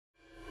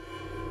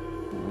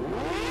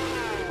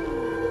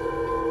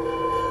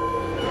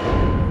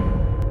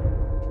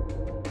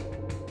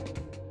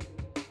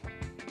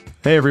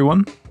Hey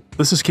everyone,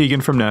 this is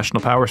Keegan from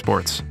National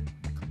Powersports.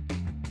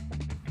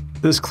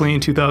 This clean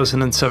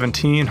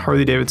 2017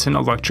 Harley-Davidson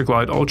Electra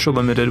Glide Ultra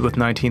Limited with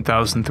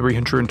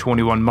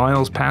 19,321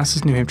 miles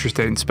passes New Hampshire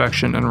State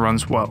inspection and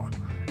runs well.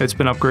 It's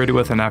been upgraded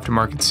with an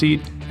aftermarket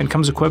seat and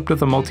comes equipped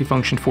with a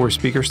multifunction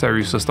 4-speaker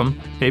stereo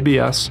system,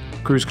 ABS,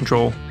 cruise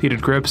control,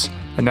 heated grips,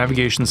 a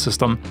navigation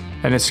system,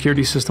 and a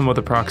security system with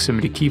a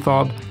proximity key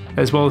fob,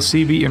 as well as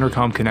CB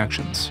intercom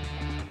connections.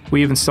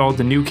 We have installed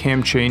the new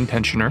cam chain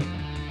tensioner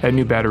and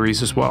new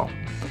batteries as well.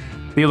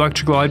 The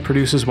Electra Glide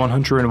produces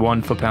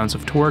 101 foot-pounds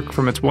of torque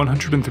from its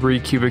 103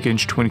 cubic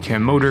inch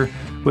twin-cam motor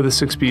with a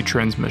 6-speed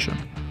transmission.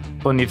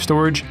 Plenty of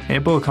storage,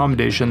 ample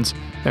accommodations,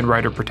 and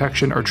rider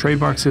protection are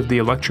trademarks of the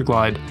Electra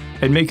Glide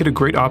and make it a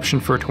great option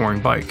for a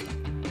touring bike.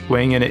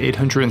 Weighing in at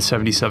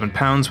 877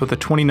 pounds with a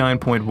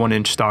 29.1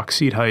 inch stock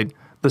seat height,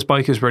 this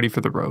bike is ready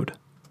for the road.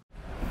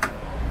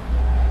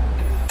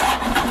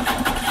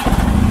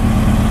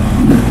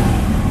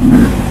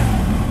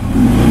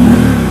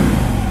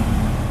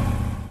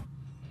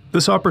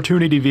 This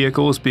opportunity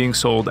vehicle is being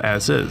sold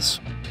as is.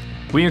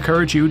 We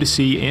encourage you to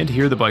see and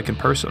hear the bike in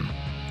person.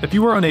 If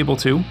you are unable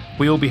to,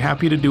 we will be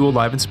happy to do a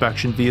live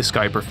inspection via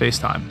Skype or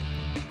FaceTime.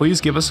 Please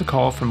give us a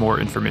call for more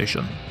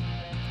information.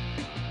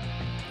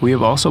 We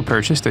have also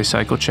purchased a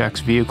CycleCheck's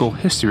vehicle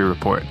history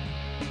report.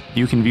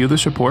 You can view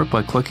this report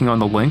by clicking on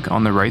the link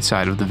on the right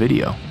side of the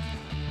video.